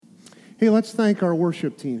Hey, let's thank our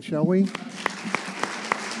worship team, shall we?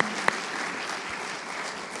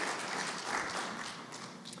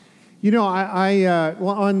 You know,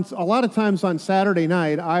 on a lot of times on Saturday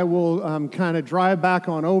night, I will kind of drive back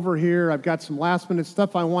on over here. I've got some last-minute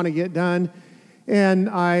stuff I want to get done, and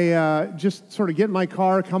I just sort of get in my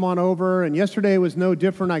car, come on over, and yesterday was no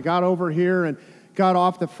different. I got over here and got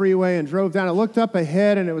off the freeway and drove down. I looked up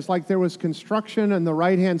ahead, and it was like there was construction on the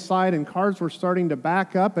right-hand side, and cars were starting to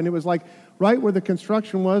back up, and it was like right where the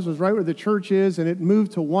construction was right where the church is, and it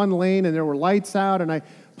moved to one lane, and there were lights out, and I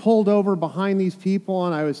pulled over behind these people,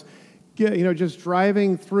 and I was just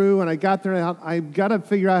driving through, and I got there, and I got to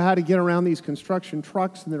figure out how to get around these construction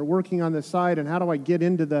trucks, and they're working on the side, and how do I get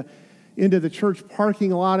into the church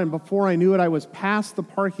parking lot? And before I knew it, I was past the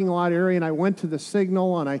parking lot area, and I went to the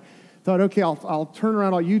signal, and I thought, okay, I'll turn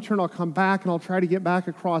around, I'll U-turn, I'll come back, and I'll try to get back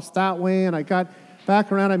across that way. And I got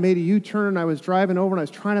back around, I made a U-turn, and I was driving over, and I was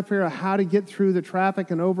trying to figure out how to get through the traffic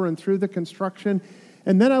and over and through the construction.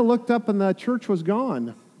 And then I looked up, and the church was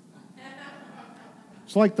gone.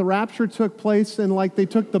 It's like the rapture took place, and like they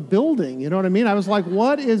took the building, you know what I mean? I was like,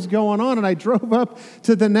 what is going on? And I drove up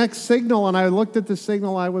to the next signal, and I looked at the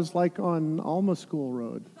signal. I was like on Alma School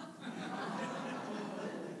Road.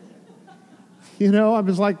 I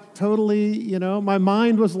was like totally, my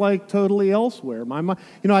mind was like totally elsewhere. My mind,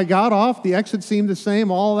 I got off, the exit seemed the same,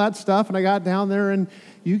 all that stuff, and I got down there, and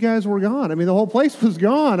you guys were gone. I mean, the whole place was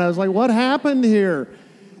gone. I was like, what happened here?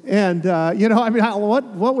 And,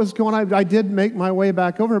 what was going on? I did make my way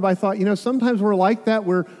back over, but I thought, sometimes we're like that.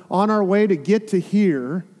 We're on our way to get to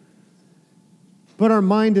here, but our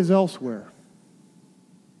mind is elsewhere.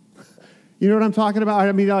 You know what I'm talking about?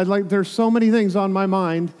 I mean, there's so many things on my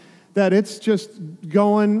mind that it's just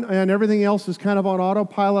going, and everything else is kind of on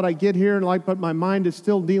autopilot. I get here, but my mind is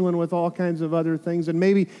still dealing with all kinds of other things. And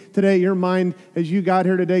maybe today, your mind, as you got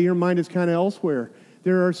here today, your mind is kind of elsewhere.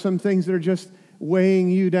 There are some things that are just weighing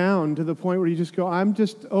you down to the point where you just go, I'm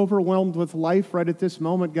just overwhelmed with life right at this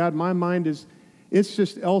moment. God, my mind it's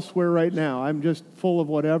just elsewhere right now. I'm just full of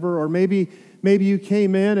whatever. Or maybe you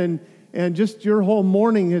came in and just your whole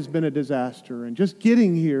morning has been a disaster, and just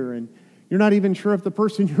getting here, and you're not even sure if the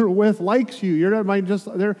person you're with likes you. You're not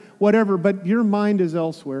just there, whatever, but your mind is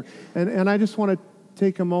elsewhere. And I just want to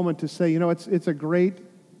take a moment to say, it's a great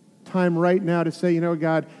time right now to say,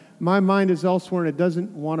 God, my mind is elsewhere, and it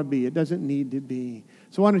doesn't want to be. It doesn't need to be.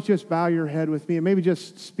 So why don't you just bow your head with me and maybe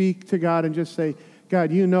just speak to God and just say,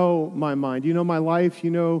 God, you know my mind. You know my life.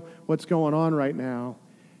 You know what's going on right now.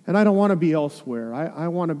 And I don't want to be elsewhere. I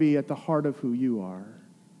want to be at the heart of who you are.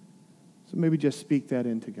 So maybe just speak that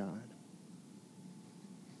into God.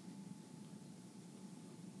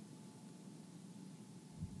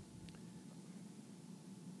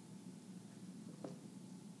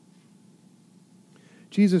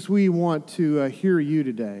 Jesus, we want to hear you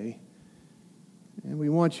today, and we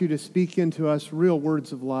want you to speak into us real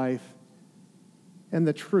words of life and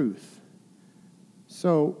the truth.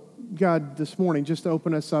 So, God, this morning, just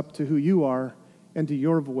open us up to who you are and to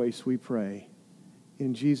your voice, we pray.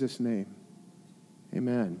 In Jesus' name,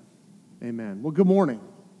 amen. Amen. Well, good morning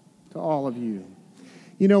to all of you.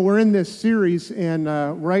 We're in this series, and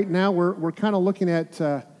right now we're kind of looking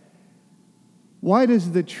at why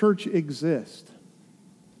does the church exist?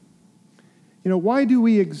 Why do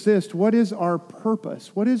we exist? What is our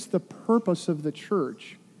purpose? What is the purpose of the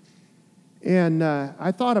church? And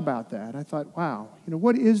I thought about that. I thought, wow,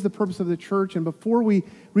 what is the purpose of the church? And before we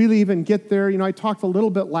really even get there, I talked a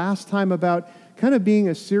little bit last time about kind of being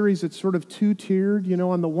a series that's sort of two-tiered.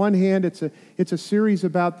 On the one hand, it's a series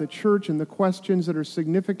about the church and the questions that are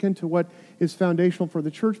significant to what is foundational for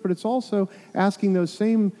the church, but it's also asking those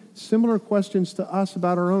same similar questions to us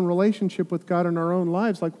about our own relationship with God in our own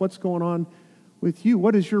lives, like what's going on with you.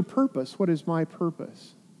 What is your purpose? What is my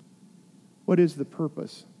purpose? What is the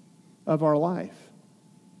purpose of our life?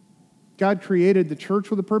 God created the church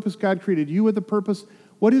with a purpose. God created you with a purpose.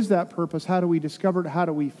 What is that purpose? How do we discover it? How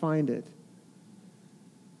do we find it?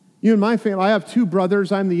 You and my family, I have two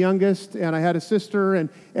brothers. I'm the youngest, and I had a sister,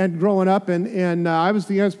 and growing up, and I was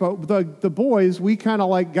the youngest, but the boys, we kind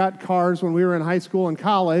of got cars when we were in high school and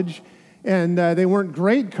college, and they weren't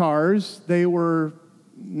great cars. They were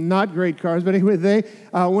not great cars, but anyway,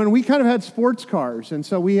 when we kind of had sports cars, and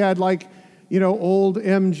so we had old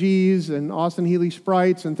MGs and Austin Healey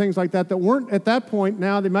Sprites and things like that weren't at that point.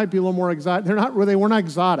 Now they might be a little more exotic. They weren't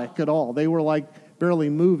exotic at all. They were barely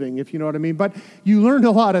moving, if you know what I mean. But you learned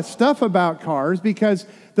a lot of stuff about cars because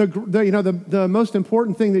the most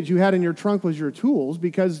important thing that you had in your trunk was your tools,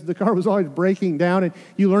 because the car was always breaking down, and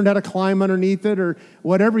you learned how to climb underneath it or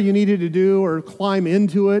whatever you needed to do, or climb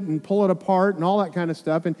into it and pull it apart and all that kind of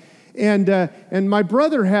stuff. And my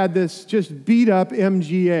brother had this just beat up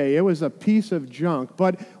MGA. It was a piece of junk,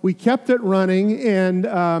 but we kept it running.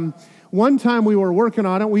 And one time we were working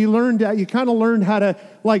on it, you kind of learned how to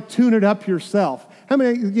like tune it up yourself. How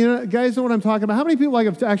many, guys know what I'm talking about? How many people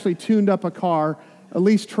have actually tuned up a car, at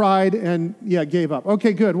least tried, and gave up?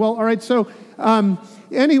 Okay, good. Well, all right. So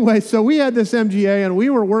anyway, so we had this MGA and we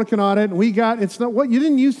were working on it, and you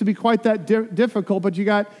didn't used to be quite that difficult, but you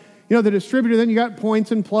got, the distributor, then you got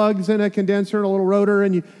points and plugs and a condenser and a little rotor,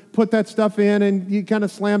 and you put that stuff in and you kind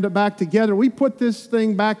of slammed it back together. We put this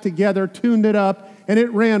thing back together, tuned it up, and it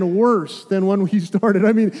ran worse than when we started.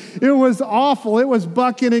 I mean, it was awful. It was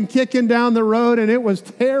bucking and kicking down the road, and it was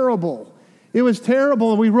terrible. It was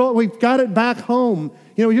terrible, and we got it back home.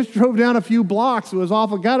 We just drove down a few blocks. It was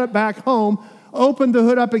awful. Got it back home, opened the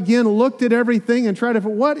hood up again, looked at everything, and tried to,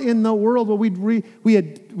 what in the world? Well, we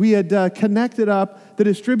had connected up the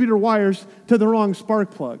distributor wires to the wrong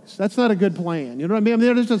spark plugs. That's not a good plan. You know what I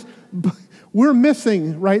mean? We're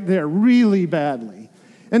missing right there really badly.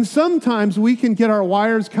 And sometimes we can get our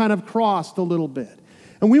wires kind of crossed a little bit.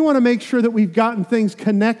 And we want to make sure that we've gotten things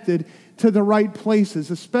connected to the right places,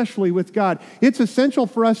 especially with God. It's essential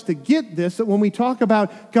for us to get this, that when we talk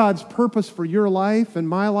about God's purpose for your life and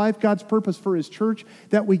my life, God's purpose for His church,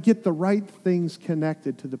 that we get the right things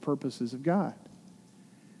connected to the purposes of God.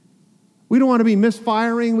 We don't want to be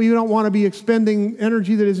misfiring. We don't want to be expending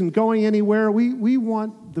energy that isn't going anywhere. We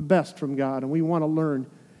want the best from God, and we want to learn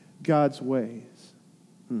God's ways.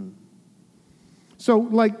 So,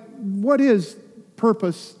 what is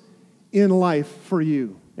purpose in life for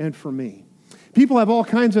you and for me? People have all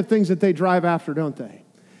kinds of things that they drive after, don't they?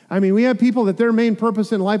 I mean, we have people that their main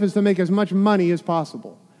purpose in life is to make as much money as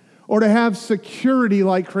possible, or to have security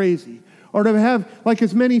like crazy, or to have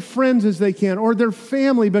as many friends as they can, or their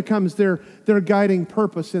family becomes their guiding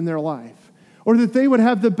purpose in their life, or that they would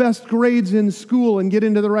have the best grades in school and get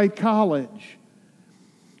into the right college,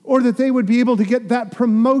 or that they would be able to get that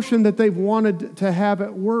promotion that they've wanted to have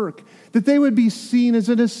at work, that they would be seen as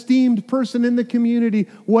an esteemed person in the community.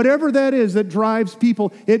 Whatever that is that drives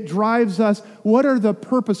people, it drives us. What are the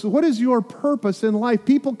purposes? What is your purpose in life?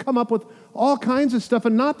 People come up with all kinds of stuff,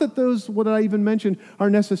 and not that those, what I even mentioned, are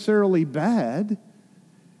necessarily bad,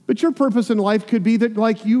 but your purpose in life could be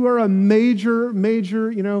that you are a major,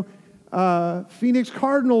 Phoenix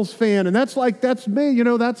Cardinals fan, and that's me,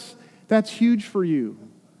 that's huge for you.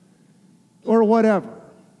 Or whatever.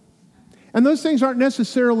 And those things aren't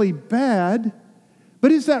necessarily bad,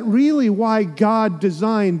 but is that really why God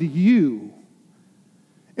designed you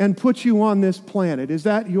and put you on this planet? Is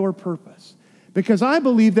that your purpose? Because I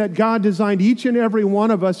believe that God designed each and every one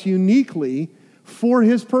of us uniquely for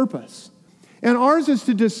His purpose. And ours is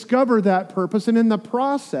to discover that purpose, and in the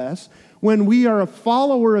process, when we are a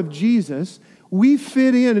follower of Jesus, we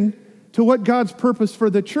fit in to what God's purpose for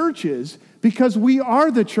the church is, because we are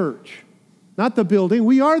the church. Not the building,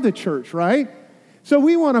 we are the church, right? So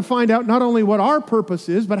we want to find out not only what our purpose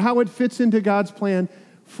is, but how it fits into God's plan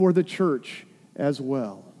for the church as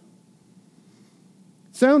well.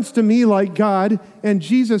 Sounds to me like God and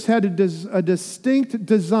Jesus had a distinct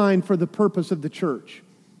design for the purpose of the church.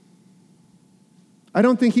 I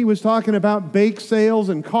don't think He was talking about bake sales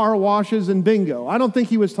and car washes and bingo. I don't think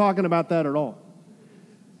He was talking about that at all.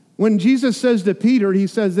 When Jesus says to Peter, He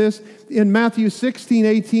says this in Matthew 16,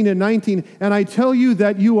 18, and 19, "And I tell you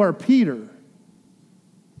that you are Peter,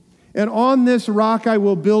 and on this rock I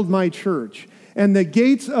will build my church, and the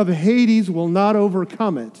gates of Hades will not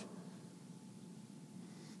overcome it.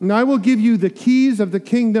 And I will give you the keys of the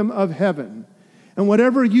kingdom of heaven, and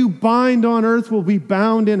whatever you bind on earth will be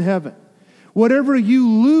bound in heaven. Whatever you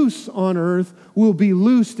loose on earth will be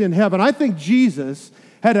loosed in heaven." I think Jesus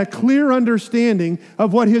had a clear understanding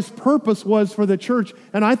of what His purpose was for the church,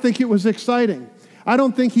 and I think it was exciting. I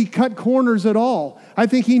don't think He cut corners at all. I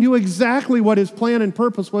think He knew exactly what His plan and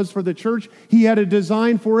purpose was for the church. He had a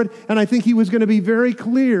design for it, and I think He was going to be very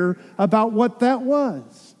clear about what that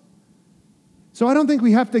was. So I don't think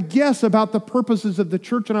we have to guess about the purposes of the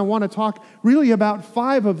church, and I want to talk really about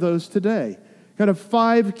 5 of those today. Kind of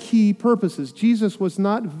 5 key purposes. Jesus was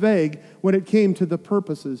not vague when it came to the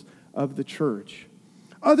purposes of the church.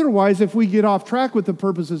 Otherwise, if we get off track with the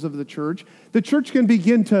purposes of the church can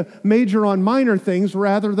begin to major on minor things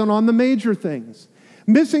rather than on the major things,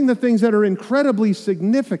 missing the things that are incredibly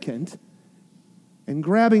significant and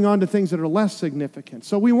grabbing onto things that are less significant.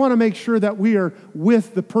 So we want to make sure that we are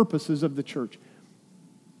with the purposes of the church.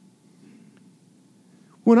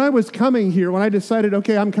 When I was coming here, when I decided,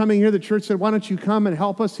 okay, I'm coming here, the church said, why don't you come and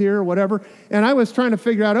help us here or whatever? And I was trying to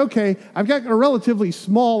figure out, okay, I've got a relatively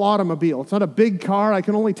small automobile. It's not a big car. I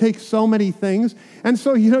can only take so many things. And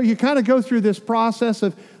so, you kind of go through this process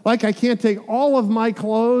of, like, I can't take all of my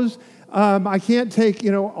clothes. I can't take,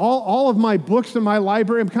 all of my books in my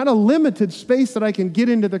library. I'm kind of limited space that I can get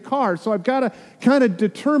into the car. So I've got to kind of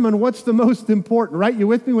determine what's the most important, right? You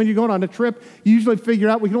with me? When you're going on a trip, you usually figure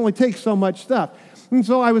out we can only take so much stuff. And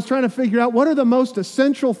so I was trying to figure out what are the most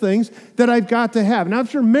essential things that I've got to have. Now,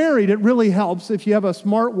 if you're married, it really helps if you have a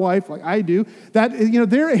smart wife like I do, that,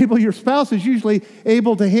 they're able, your spouse is usually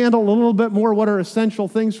able to handle a little bit more what are essential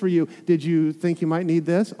things for you. Did you think you might need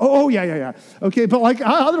this? Oh, yeah. Okay, but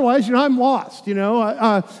otherwise, I'm lost,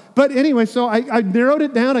 But anyway, so I narrowed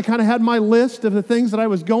it down. I kind of had my list of the things that I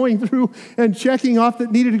was going through and checking off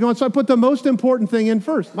that needed to go in. So I put the most important thing in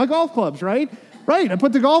first. My golf clubs, right? Right, I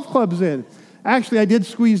put the golf clubs in. Actually, I did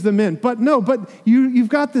squeeze them in. But you've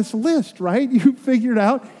got this list, right? You figured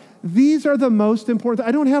out these are the most important.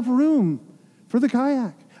 I don't have room for the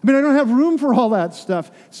kayak. I don't have room for all that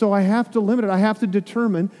stuff. So I have to limit it. I have to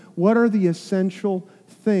determine what are the essential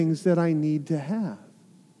things that I need to have.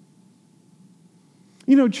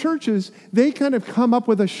 Churches, they kind of come up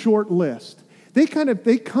with a short list. They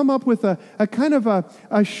come up with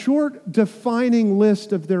a short defining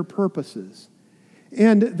list of their purposes.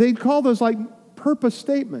 And they'd call those like purpose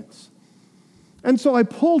statements. And so I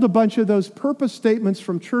pulled a bunch of those purpose statements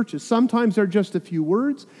from churches. Sometimes they're just a few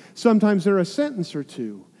words. Sometimes they're a sentence or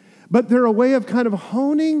two. But they're a way of kind of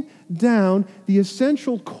honing down the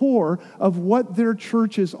essential core of what their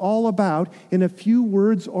church is all about in a few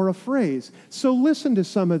words or a phrase. So listen to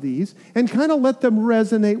some of these and kind of let them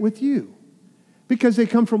resonate with you, because they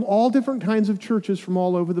come from all different kinds of churches from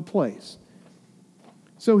all over the place.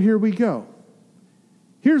 So here we go.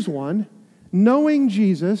 Here's one: knowing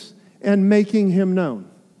Jesus and making him known.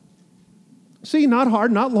 See, not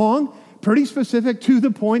hard, not long, pretty specific, to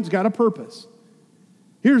the point, it's got a purpose.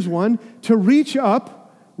 Here's one: to reach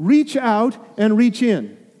up, reach out, and reach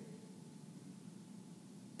in.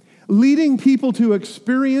 Leading people to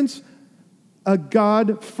experience a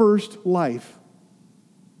God-first life.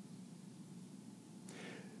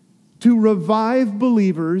 To revive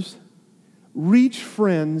believers, reach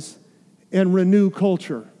friends, and renew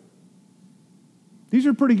culture. These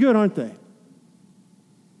are pretty good, aren't they?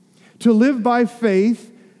 To live by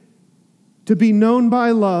faith, to be known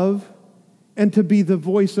by love, and to be the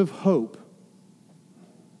voice of hope.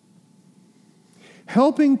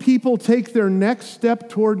 Helping people take their next step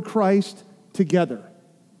toward Christ together.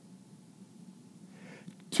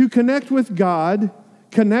 To connect with God,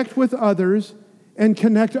 connect with others, and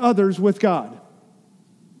connect others with God.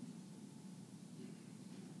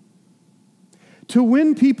 To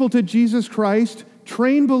win people to Jesus Christ,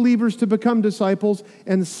 train believers to become disciples,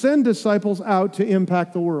 and send disciples out to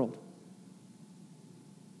impact the world.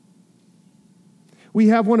 We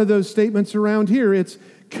have one of those statements around here. It's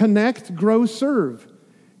connect, grow, serve.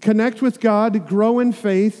 Connect with God, grow in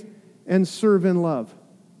faith, and serve in love.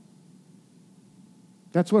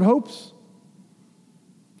 That's what Hope's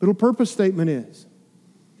little purpose statement is.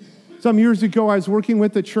 Some years ago, I was working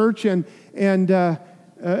with the church, and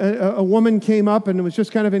a woman came up and it was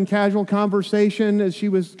just kind of in casual conversation as she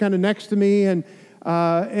was kind of next to me,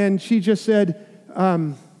 and she just said,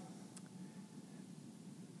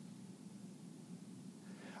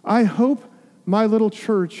 I hope my little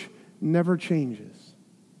church never changes.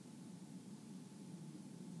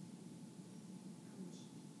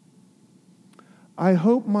 I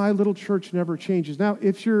hope my little church never changes. Now,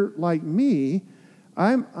 if you're like me,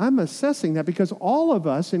 I'm assessing that, because all of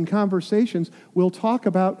us in conversations will talk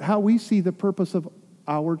about how we see the purpose of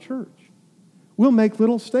our church. We'll make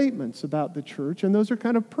little statements about the church, and those are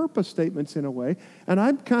kind of purpose statements in a way. And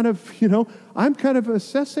I'm kind of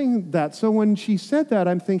assessing that. So when she said that,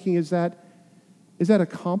 I'm thinking, is that a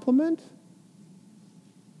compliment?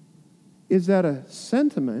 Is that a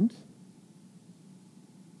sentiment?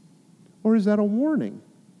 Or is that a warning?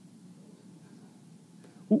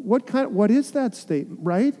 What is that statement,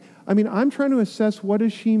 right? I'm trying to assess, what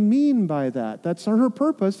does she mean by that? That's her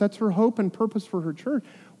purpose. That's her hope and purpose for her church.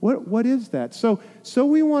 What is that? So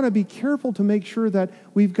we want to be careful to make sure that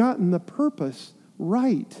we've gotten the purpose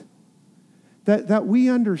right. That we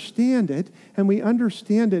understand it, and we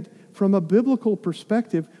understand it from a biblical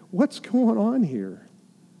perspective. What's going on here?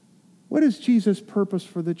 What is Jesus' purpose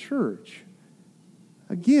for the church?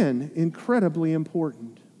 Again, incredibly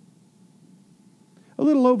important. A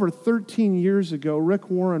little over 13 years ago, Rick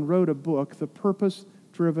Warren wrote a book, The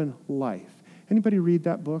Purpose-Driven Life. Anybody read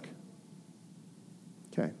that book?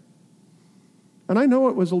 Okay. And I know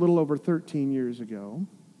it was a little over 13 years ago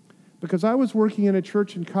because I was working in a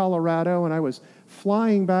church in Colorado and I was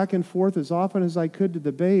flying back and forth as often as I could to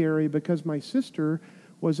the Bay Area because my sister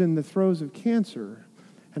was in the throes of cancer.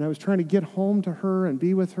 And I was trying to get home to her and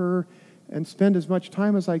be with her and spend as much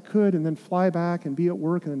time as I could and then fly back and be at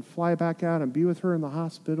work and then fly back out and be with her in the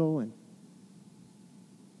hospital.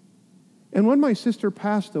 And when my sister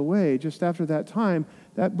passed away, just after that time,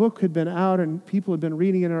 that book had been out and people had been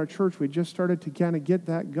reading it in our church. We just started to kind of get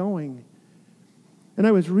that going. And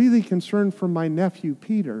I was really concerned for my nephew,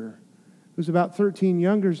 Peter, who's about 13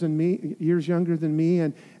 years younger than me,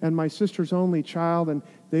 and my sister's only child, and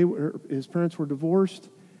his parents were divorced.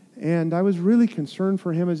 And I was really concerned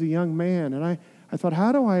for him as a young man. And I thought,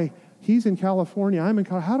 he's in California, I'm in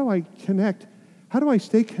Colorado, how do I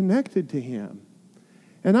stay connected to him?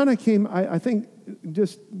 And then I think,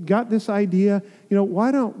 just got this idea,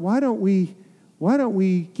 why don't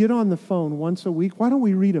we get on the phone once a week? Why don't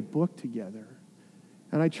we read a book together?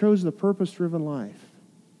 And I chose The Purpose-Driven Life.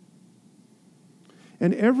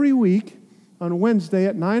 And every week on Wednesday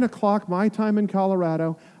at 9 o'clock, my time in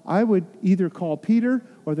Colorado, I would either call Peter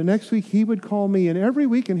or the next week he would call me. And every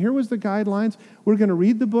week, and here was the guidelines, we're going to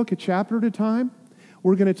read the book a chapter at a time.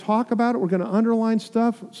 We're going to talk about it. We're going to underline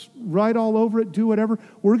stuff, write all over it, do whatever.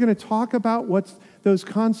 We're going to talk about what's those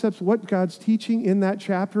concepts, what God's teaching in that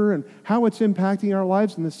chapter and how it's impacting our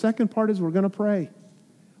lives. And the second part is we're going to pray.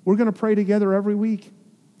 We're going to pray together every week.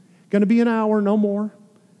 Going to be an hour, no more.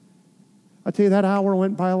 I tell you, that hour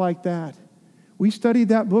went by like that. We studied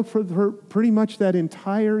that book for pretty much that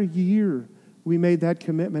entire year. We made that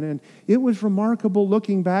commitment, and it was remarkable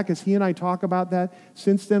looking back as he and I talk about that.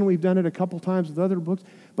 Since then, we've done it a couple times with other books,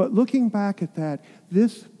 but looking back at that,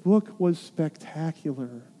 this book was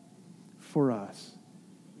spectacular for us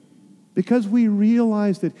because we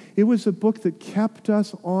realized that it was a book that kept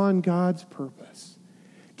us on God's purpose,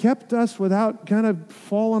 kept us without kind of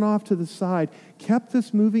falling off to the side, kept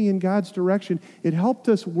us moving in God's direction. It helped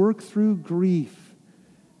us work through grief.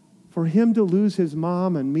 For him to lose his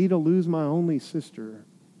mom and me to lose my only sister.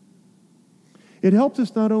 It helped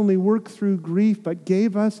us not only work through grief, but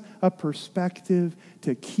gave us a perspective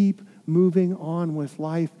to keep moving on with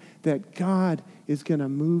life, that God is going to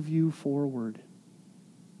move you forward.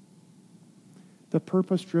 The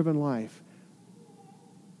purpose-driven life.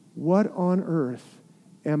 What on earth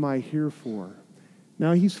am I here for?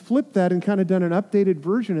 Now, he's flipped that and kind of done an updated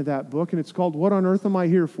version of that book, and it's called What on Earth Am I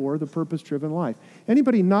Here For? The Purpose-Driven Life.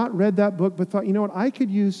 Anybody not read that book but thought, I could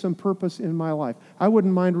use some purpose in my life? I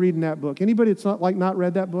wouldn't mind reading that book. Anybody that's not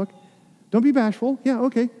read that book? Don't be bashful. Yeah,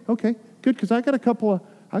 okay, good, because I got a couple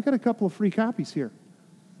of free copies here.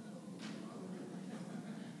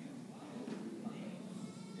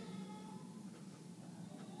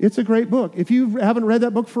 It's a great book. If you haven't read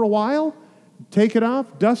that book for a while, take it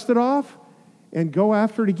off, dust it off, and go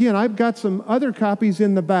after it again. I've got some other copies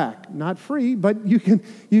in the back. Not free, but you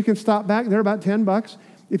can stop back. They're about $10.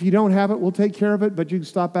 If you don't have it, we'll take care of it, but you can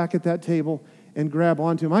stop back at that table and grab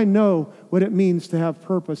onto them. I know what it means to have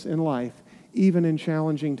purpose in life, even in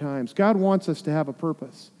challenging times. God wants us to have a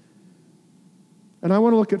purpose. And I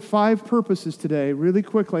want to look at 5 purposes today, really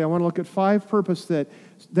quickly. I want to look at 5 purposes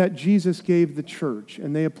that Jesus gave the church,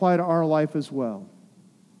 and they apply to our life as well.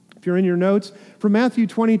 If you're in your notes, from Matthew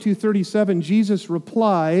 22:37, Jesus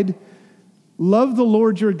replied, "Love the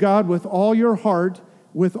Lord your God with all your heart,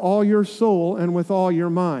 with all your soul, and with all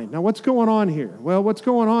your mind." Now, what's going on here? Well, what's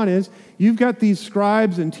going on is you've got these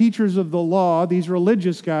scribes and teachers of the law, these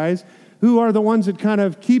religious guys, who are the ones that kind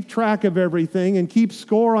of keep track of everything and keep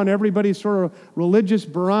score on everybody's sort of religious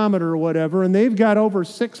barometer or whatever, and they've got over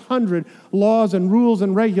 600 laws and rules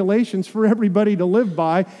and regulations for everybody to live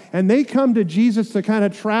by, and they come to Jesus to kind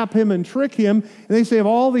of trap him and trick him, and they say, of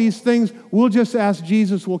all these things, we'll just ask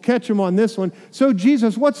Jesus, we'll catch him on this one. So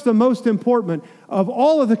Jesus, what's the most important? Of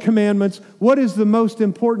all of the commandments, what is the most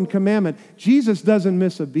important commandment? Jesus doesn't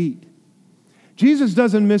miss a beat. Jesus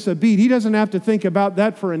doesn't miss a beat. He doesn't have to think about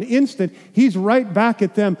that for an instant. He's right back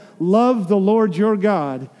at them. Love the Lord your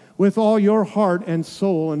God with all your heart and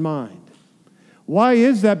soul and mind. Why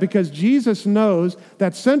is that? Because Jesus knows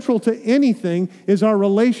that central to anything is our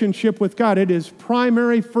relationship with God. It is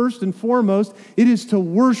primary, first and foremost. It is to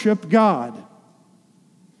worship God.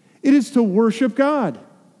 It is to worship God.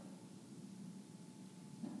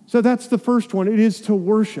 So that's the first one. It is to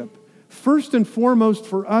worship. First and foremost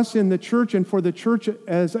for us in the church and for the church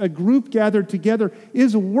as a group gathered together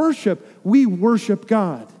is worship. We worship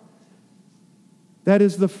God. That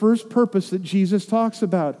is the first purpose that Jesus talks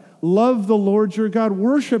about. Love the Lord your God.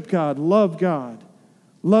 Worship God. Love God.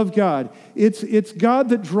 Love God. It's God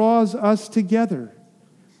that draws us together.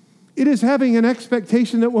 It is having an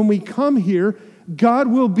expectation that when we come here, God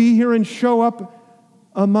will be here and show up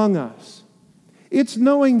among us. It's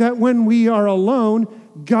knowing that when we are alone,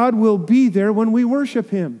 God will be there when we worship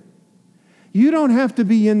Him. You don't have to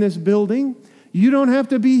be in this building. You don't have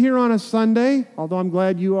to be here on a Sunday, although I'm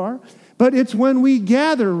glad you are. But it's when we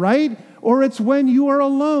gather, right? Or it's when you are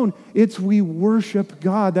alone. It's we worship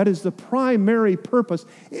God. That is the primary purpose.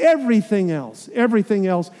 Everything else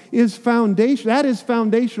is foundation. That is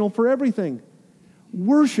foundational for everything.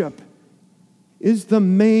 Worship is the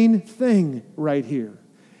main thing right here.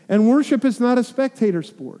 And worship is not a spectator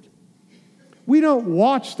sport. We don't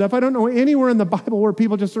watch stuff. I don't know anywhere in the Bible where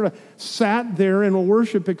people just sort of sat there in a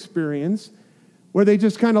worship experience where they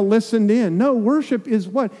just kind of listened in. No, worship is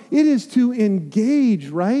what? It is to engage,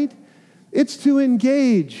 right? It's to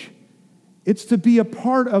engage. It's to be a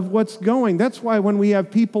part of what's going. That's why when we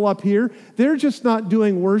have people up here, they're just not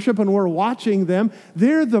doing worship and we're watching them.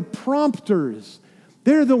 They're the prompters.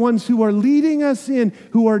 They're the ones who are leading us in,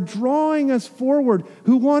 who are drawing us forward,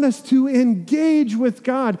 who want us to engage with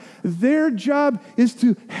God. Their job is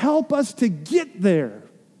to help us to get there.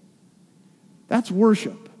 That's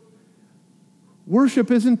worship. Worship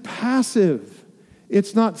isn't passive.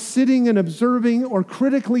 It's not sitting and observing or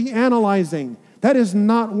critically analyzing. That is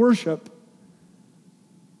not worship.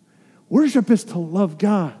 Worship is to love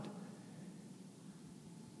God.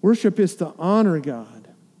 Worship is to honor God.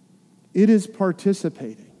 It is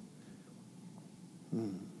participating.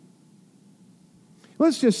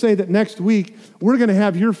 Let's just say that next week we're going to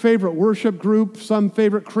have your favorite worship group, some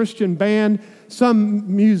favorite Christian band,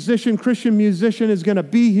 some Christian musician is going to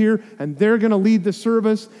be here and they're going to lead the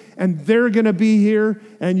service and they're going to be here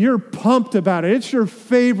and you're pumped about it. It's your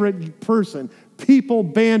favorite person, people,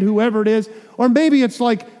 band, whoever it is. Or maybe it's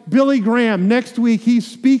like Billy Graham. Next week he's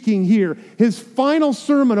speaking here. His final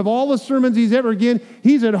sermon of all the sermons he's ever given,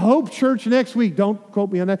 he's at Hope Church next week. Don't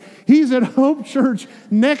quote me on that. He's at Hope Church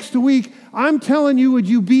next week. I'm telling you, would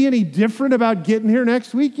you be any different about getting here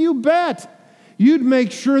next week? You bet. You'd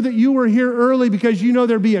make sure that you were here early because you know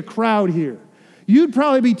there'd be a crowd here. You'd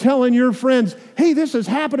probably be telling your friends, hey, this is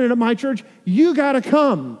happening at my church. You got to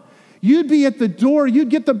come. You'd be at the door. You'd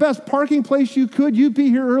get the best parking place you could. You'd be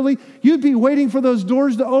here early. You'd be waiting for those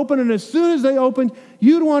doors to open. And as soon as they opened,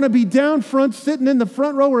 you'd want to be down front, sitting in the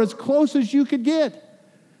front row or as close as you could get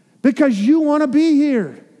because you want to be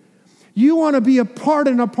here. You want to be a part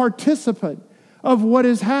and a participant of what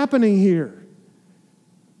is happening here.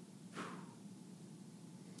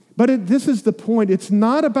 But this is the point. It's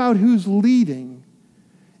not about who's leading.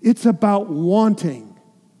 It's about wanting.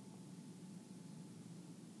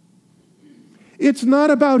 It's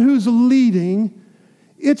not about who's leading.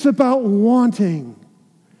 It's about wanting.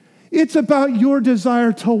 It's about your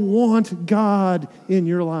desire to want God in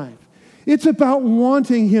your life. It's about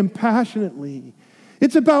wanting Him passionately.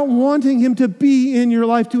 It's about wanting Him to be in your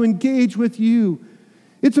life, to engage with you.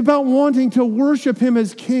 It's about wanting to worship Him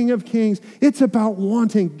as King of Kings. It's about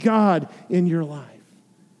wanting God in your life.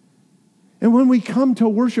 And when we come to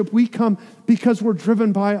worship, we come because we're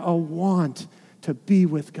driven by a want to be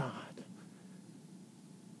with God.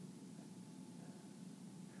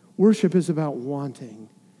 Worship is about wanting,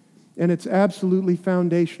 and it's absolutely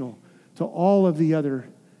foundational to all of the other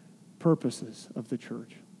purposes of the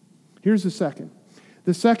church. Here's the second.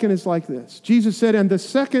 The second is like this. Jesus said, and the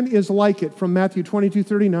second is like it, from Matthew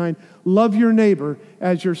 22:39, love your neighbor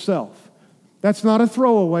as yourself. That's not a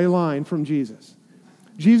throwaway line from Jesus.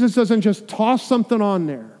 Jesus doesn't just toss something on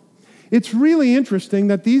there. It's really interesting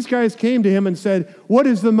that these guys came to him and said, what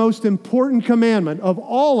is the most important commandment of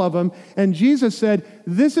all of them? And Jesus said,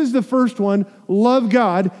 this is the first one, love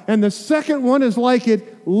God. And the second one is like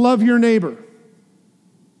it, love your neighbor.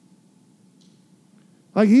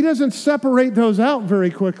 Like he doesn't separate those out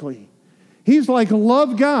very quickly. He's like,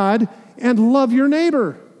 love God and love your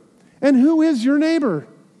neighbor. And who is your neighbor?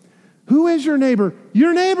 Who is your neighbor?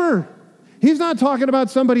 Your neighbor. He's not talking about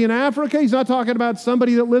somebody in Africa. He's not talking about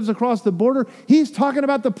somebody that lives across the border. He's talking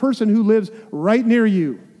about the person who lives right near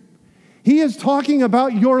you. He is talking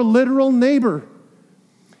about your literal neighbor.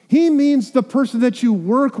 He means the person that you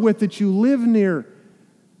work with, that you live near,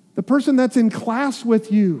 the person that's in class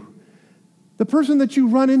with you, the person that you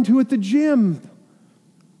run into at the gym.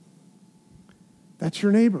 That's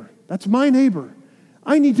your neighbor. That's my neighbor.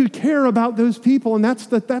 I need to care about those people, and that's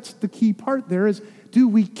the key part there is, do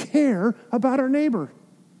we care about our neighbor?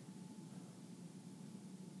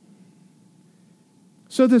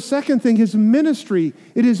 So the second thing is ministry.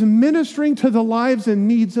 It is ministering to the lives and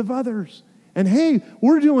needs of others. And hey,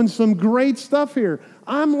 we're doing some great stuff here.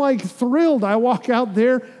 I'm like thrilled. I walk out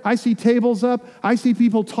there, I see tables up, I see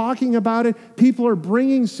people talking about it. People are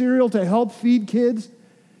bringing cereal to help feed kids.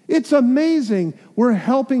 It's amazing. We're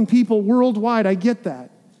helping people worldwide. I get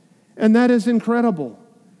that. And that is incredible.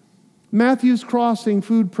 Matthew's Crossing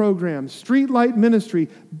food program, Streetlight Ministry,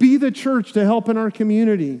 Be the Church to help in our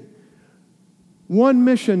community. One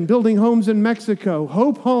Mission, building homes in Mexico.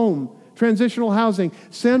 Hope Home, transitional housing.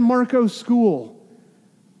 San Marcos School,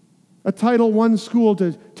 a Title I school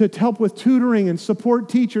to help with tutoring and support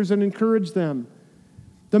teachers and encourage them.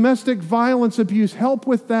 Domestic violence abuse, help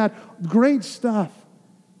with that. Great stuff.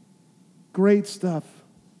 Great stuff.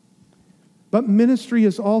 But ministry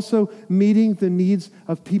is also meeting the needs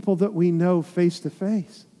of people that we know face to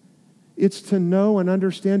face. It's to know and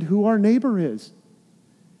understand who our neighbor is.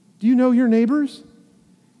 Do you know your neighbors?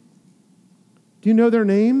 Do you know their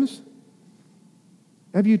names?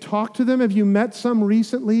 Have you talked to them? Have you met some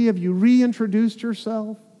recently? Have you reintroduced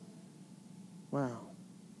yourself? Wow.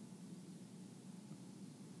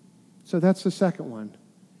 So that's the second one,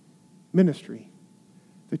 ministry.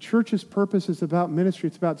 The church's purpose is about ministry.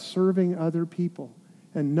 It's about serving other people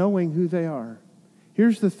and knowing who they are.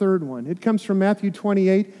 Here's the third one. It comes from Matthew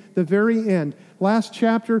 28, the very end. Last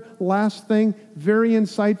chapter, last thing, very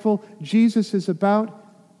insightful. Jesus is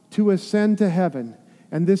about to ascend to heaven,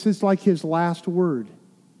 and this is like his last word.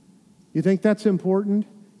 You think that's important?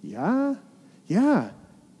 Yeah.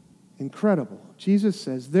 Incredible. Jesus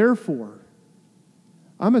says, therefore,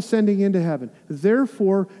 I'm ascending into heaven.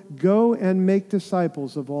 Therefore, go and make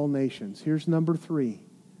disciples of all nations. Here's number 3.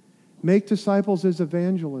 Make disciples is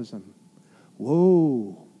evangelism.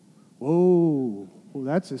 Whoa,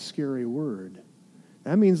 that's a scary word.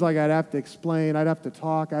 That means like I'd have to explain, I'd have to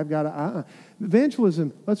talk, I've got to...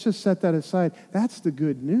 Evangelism, let's just set that aside. That's the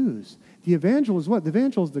good news. The evangel is what? The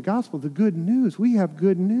evangel is the gospel, the good news. We have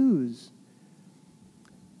good news.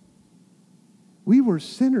 We were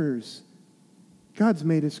sinners. God's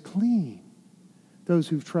made us clean, those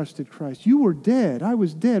who've trusted Christ. You were dead. I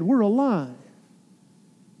was dead. We're alive.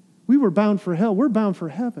 We were bound for hell. We're bound for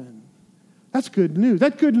heaven. That's good news.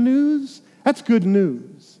 That good news? That's good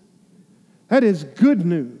news. That is good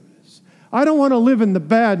news. I don't want to live in the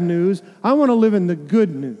bad news. I want to live in the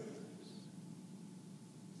good news.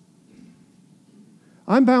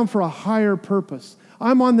 I'm bound for a higher purpose.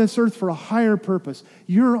 I'm on this earth for a higher purpose.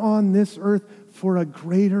 You're on this earth for a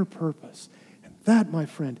greater purpose. That, my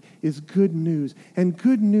friend, is good news. And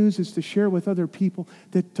good news is to share with other people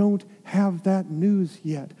that don't have that news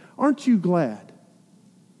yet. Aren't you glad?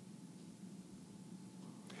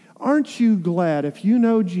 Aren't you glad if you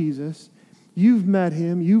know Jesus, you've met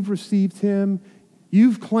him, you've received him,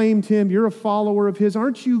 you've claimed him, you're a follower of his?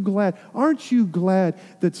 Aren't you glad? Aren't you glad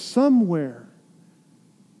that somewhere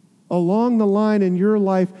along the line in your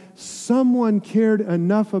life, someone cared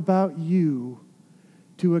enough about you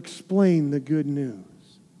to explain the good news?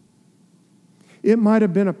 It might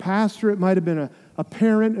have been a pastor, it might have been a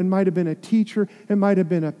parent, it might have been a teacher, it might have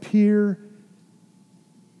been a peer.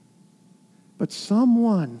 But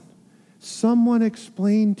someone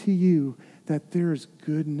explained to you that there's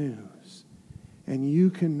good news and you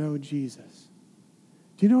can know Jesus.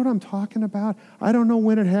 Do you know what I'm talking about? I don't know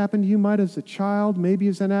when it happened to you. Might as a child, maybe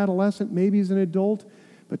as an adolescent, maybe as an adult,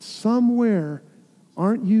 but somewhere,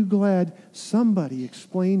 aren't you glad somebody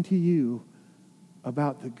explained to you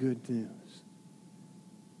about the good news?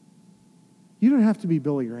 You don't have to be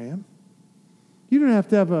Billy Graham. You don't have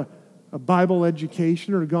to have a Bible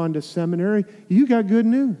education or gone to seminary. You got good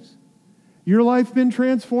news. Your life been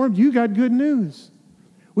transformed. You got good news.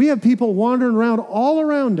 We have people wandering around all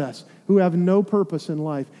around us who have no purpose in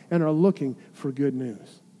life and are looking for good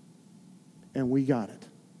news. And we got it.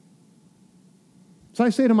 So I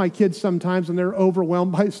say to my kids sometimes when they're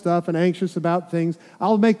overwhelmed by stuff and anxious about things,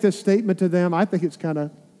 I'll make this statement to them. I think it's kind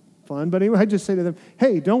of fun. But anyway, I just say to them,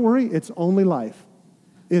 hey, don't worry. It's only life.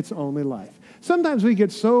 It's only life. Sometimes we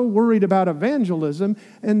get so worried about evangelism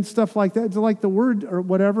and stuff like that, like the word or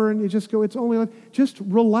whatever, and you just go, it's only life. Just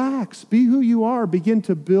relax. Be who you are. Begin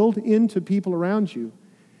to build into people around you.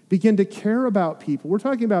 Begin to care about people. We're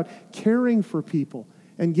talking about caring for people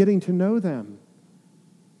and getting to know them.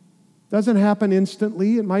 Doesn't happen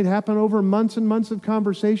instantly. It might happen over months and months of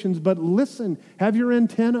conversations, but listen, have your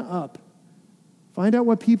antenna up. Find out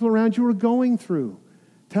what people around you are going through.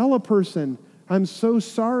 Tell a person, I'm so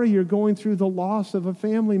sorry you're going through the loss of a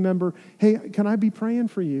family member. Hey, can I be praying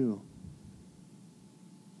for you?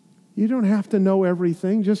 You don't have to know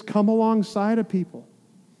everything. Just come alongside of people.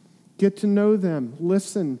 Get to know them.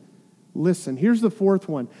 Listen. listen. Here's the fourth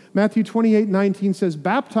one. Matthew 28:19 says,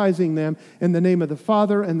 baptizing them in the name of the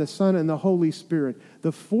Father and the Son and the Holy Spirit.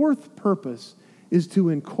 The fourth purpose is to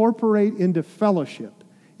incorporate into fellowship.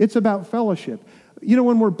 It's about fellowship. You know,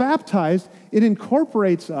 when we're baptized, it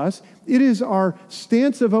incorporates us. It is our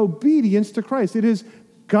stance of obedience to Christ. It is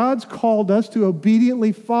God's called us to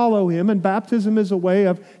obediently follow Him, and baptism is a way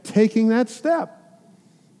of taking that step.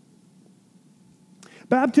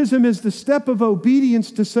 Baptism is the step of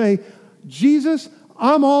obedience to say, Jesus,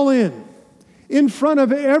 I'm all in. In front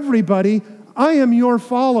of everybody, I am your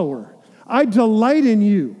follower. I delight in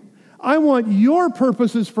you. I want your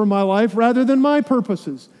purposes for my life rather than my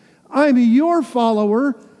purposes. I'm your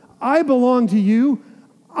follower. I belong to you.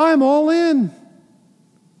 I'm all in.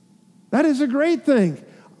 That is a great thing.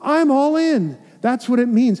 I'm all in. That's what it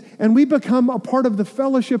means. And we become a part of the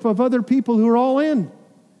fellowship of other people who are all in.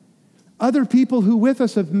 Other people who with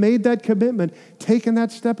us have made that commitment, taken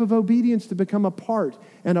that step of obedience to become a part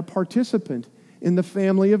and a participant in the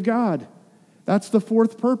family of God. That's the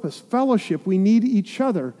fourth purpose, fellowship. We need each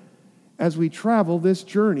other as we travel this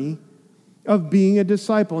journey of being a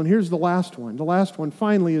disciple. And here's the last one. The last one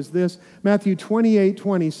finally is this. Matthew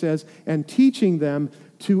 28:20 says, and teaching them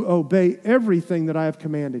to obey everything that I have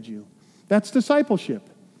commanded you. That's discipleship.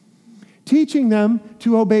 Teaching them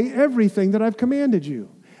to obey everything that I've commanded you.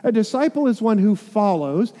 A disciple is one who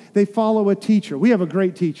follows. They follow a teacher. We have a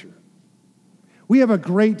great teacher. We have a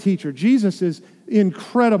great teacher. Jesus is an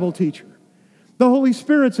incredible teacher. The Holy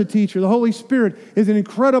Spirit's a teacher. The Holy Spirit is an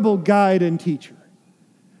incredible guide and teacher.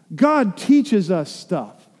 God teaches us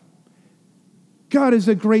stuff. God is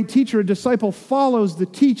a great teacher. A disciple follows the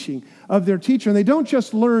teaching of their teacher. And they don't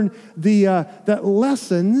just learn the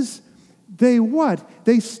lessons. They what?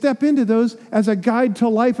 They step into those as a guide to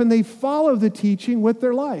life, and they follow the teaching with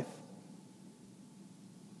their life.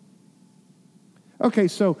 Okay,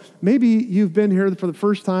 so maybe you've been here for the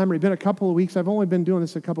first time, or you've been a couple of weeks. I've only been doing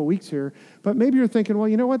this a couple of weeks here. But maybe you're thinking, well,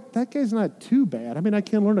 you know what? That guy's not too bad. I mean, I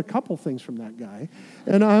can learn a couple things from that guy.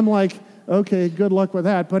 And I'm like, okay, good luck with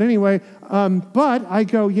that. But anyway, but I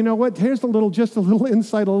go, you know what? Here's just a little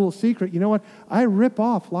insight, a little secret. You know what? I rip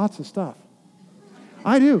off lots of stuff.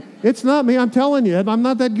 I do. It's not me. I'm telling you, I'm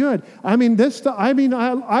not that good. I mean,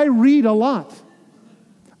 I read a lot.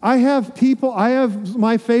 I have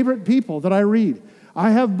my favorite people that I read.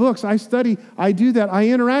 I have books. I study. I do that. I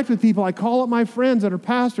interact with people. I call up my friends that are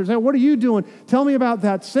pastors. Hey, what are you doing? Tell me about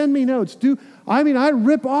that. Send me notes. I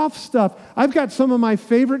rip off stuff. I've got some of my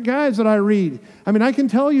favorite guys that I read. I mean, I can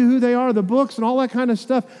tell you who they are, the books and all that kind of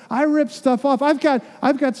stuff. I rip stuff off. I've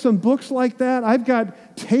got some books like that. I've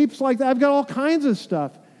got tapes like that. I've got all kinds of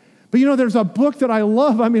stuff. But you know, there's a book that I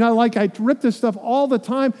love. I mean, I rip this stuff all the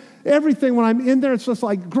time. Everything when I'm in there, it's just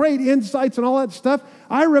like great insights and all that stuff.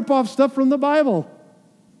 I rip off stuff from the Bible.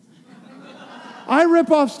 I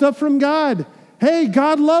rip off stuff from God. Hey,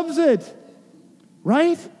 God loves it.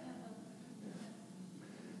 Right?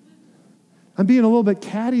 I'm being a little bit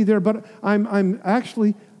catty there, but I'm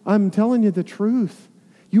telling you the truth.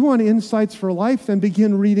 You want insights for life, then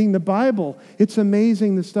begin reading the Bible. It's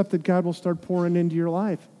amazing the stuff that God will start pouring into your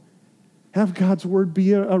life. Have God's Word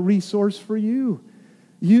be a resource for you.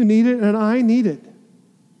 You need it, and I need it.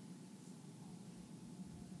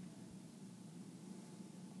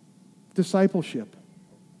 Discipleship.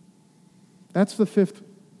 That's the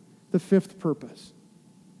fifth purpose.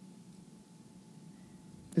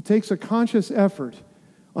 It takes a conscious effort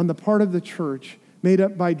on the part of the church made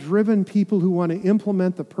up by driven people who want to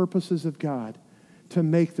implement the purposes of God to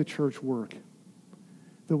make the church work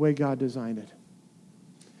the way God designed it.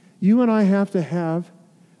 You and I have to have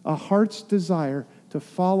a heart's desire to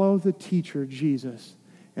follow the teacher, Jesus,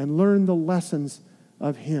 and learn the lessons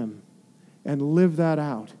of Him and live that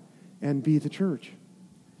out and be the church.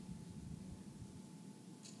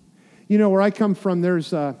 You know, where I come from,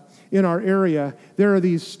 there's in our area, there are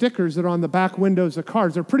these stickers that are on the back windows of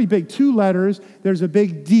cars. They're pretty big, 2 letters. There's a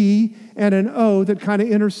big D and an O that kind of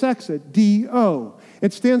intersects it, D-O.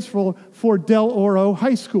 It stands for Del Oro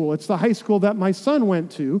High School. It's the high school that my son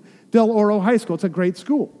went to, Del Oro High School. It's a great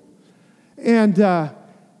school. And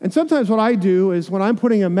sometimes what I do is when I'm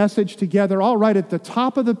putting a message together, I'll write at the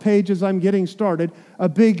top of the page as I'm getting started, a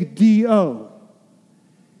big D-O.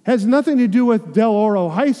 Has nothing to do with Del Oro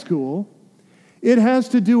High School. It has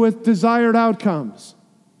to do with desired outcomes.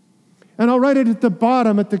 And I'll write it at the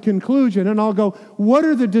bottom at the conclusion, and I'll go, what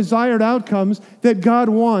are the desired outcomes that God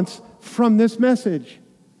wants from this message?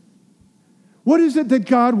 What is it that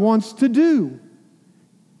God wants to do?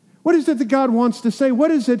 What is it that God wants to say? What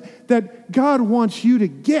is it that God wants you to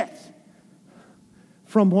get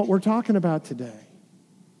from what we're talking about today?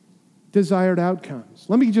 desired outcomes.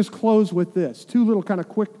 Let me just close with this. Two little kind of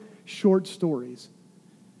quick, short stories.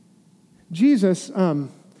 Jesus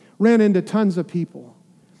ran into tons of people.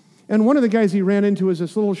 And one of the guys he ran into was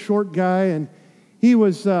this little short guy, and he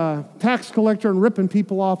was a tax collector and ripping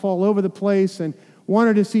people off all over the place and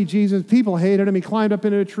wanted to see Jesus. People hated him. He climbed up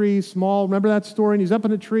into a tree, small. Remember that story? And he's up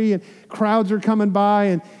in a tree, and crowds are coming by,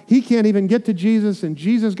 and he can't even get to Jesus, and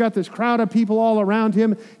Jesus got this crowd of people all around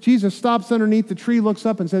him. Jesus stops underneath the tree, looks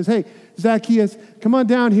up, and says, "Hey, Zacchaeus, come on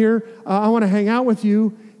down here. I want to hang out with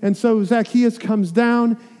you." And so Zacchaeus comes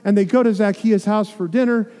down, and they go to Zacchaeus' house for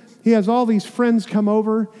dinner. He has all these friends come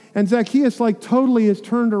over, and Zacchaeus totally is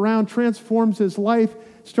turned around, transforms his life,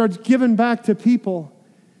 starts giving back to people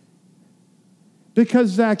because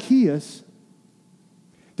Zacchaeus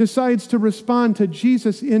decides to respond to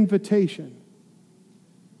Jesus' invitation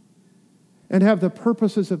and have the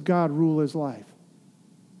purposes of God rule his life.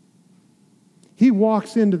 He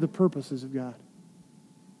walks into the purposes of God.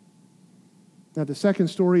 Now, the second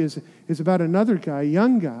story is about another guy, a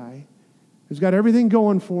young guy, who's got everything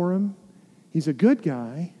going for him. He's a good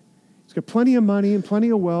guy. He's got plenty of money and plenty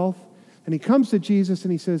of wealth. And he comes to Jesus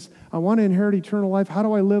and he says, "I want to inherit eternal life. How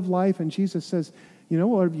do I live life?" And Jesus says,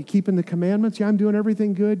 "Well, are you keeping the commandments?" "Yeah, I'm doing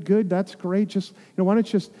everything good." "Good, that's great. Just, why don't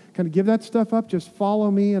you just kind of give that stuff up? Just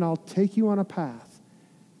follow me and I'll take you on a path."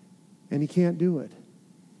 And he can't do it.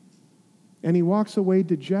 And he walks away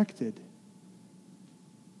dejected.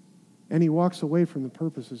 And he walks away from the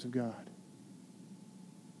purposes of God.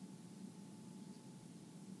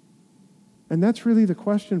 And that's really the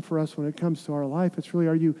question for us when it comes to our life. It's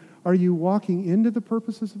really, are you walking into the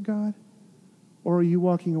purposes of God, or are you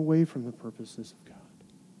walking away from the purposes of God?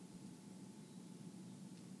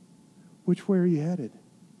 Which way are you headed?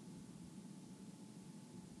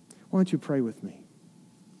 Why don't you pray with me?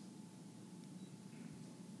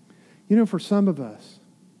 For some of us,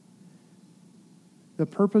 the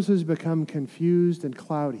purposes become confused and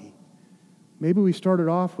cloudy. Maybe we started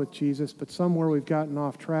off with Jesus, but somewhere we've gotten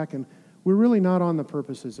off track and we're really not on the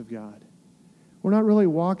purposes of God. We're not really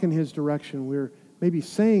walking his direction. We're maybe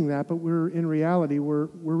saying that, but in reality, we're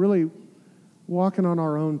really walking on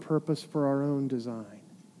our own purpose for our own design.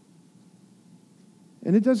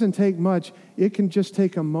 And it doesn't take much. It can just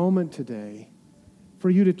take a moment today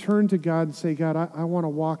for you to turn to God and say, "God, I want to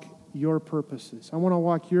walk your purposes. I want to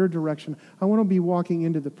walk your direction. I want to be walking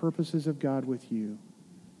into the purposes of God with you."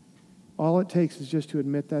 All it takes is just to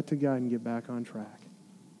admit that to God and get back on track.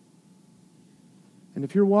 And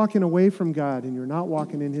if you're walking away from God and you're not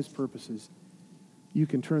walking in his purposes, you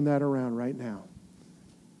can turn that around right now.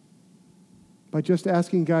 By just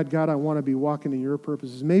asking God, "God, I want to be walking in your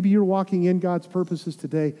purposes." Maybe you're walking in God's purposes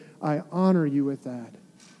today. I honor you with that.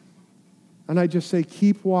 And I just say,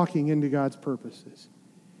 keep walking into God's purposes.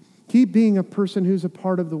 Keep being a person who's a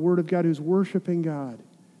part of the Word of God, who's worshiping God,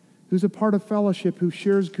 who's a part of fellowship, who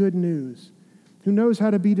shares good news, who knows how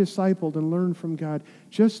to be discipled and learn from God.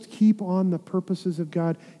 Just keep on the purposes of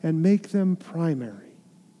God and make them primary,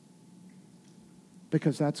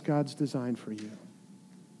 because that's God's design for you.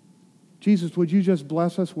 Jesus, would you just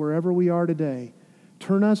bless us wherever we are today?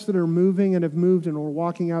 Turn us that are moving and have moved and we're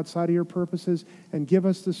walking outside of your purposes, and give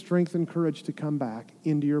us the strength and courage to come back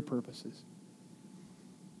into your purposes.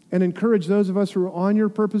 And encourage those of us who are on your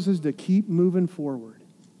purposes to keep moving forward.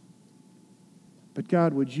 But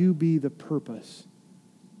God, would you be the purpose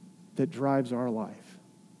that drives our life?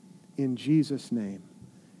 In Jesus' name,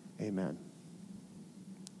 amen.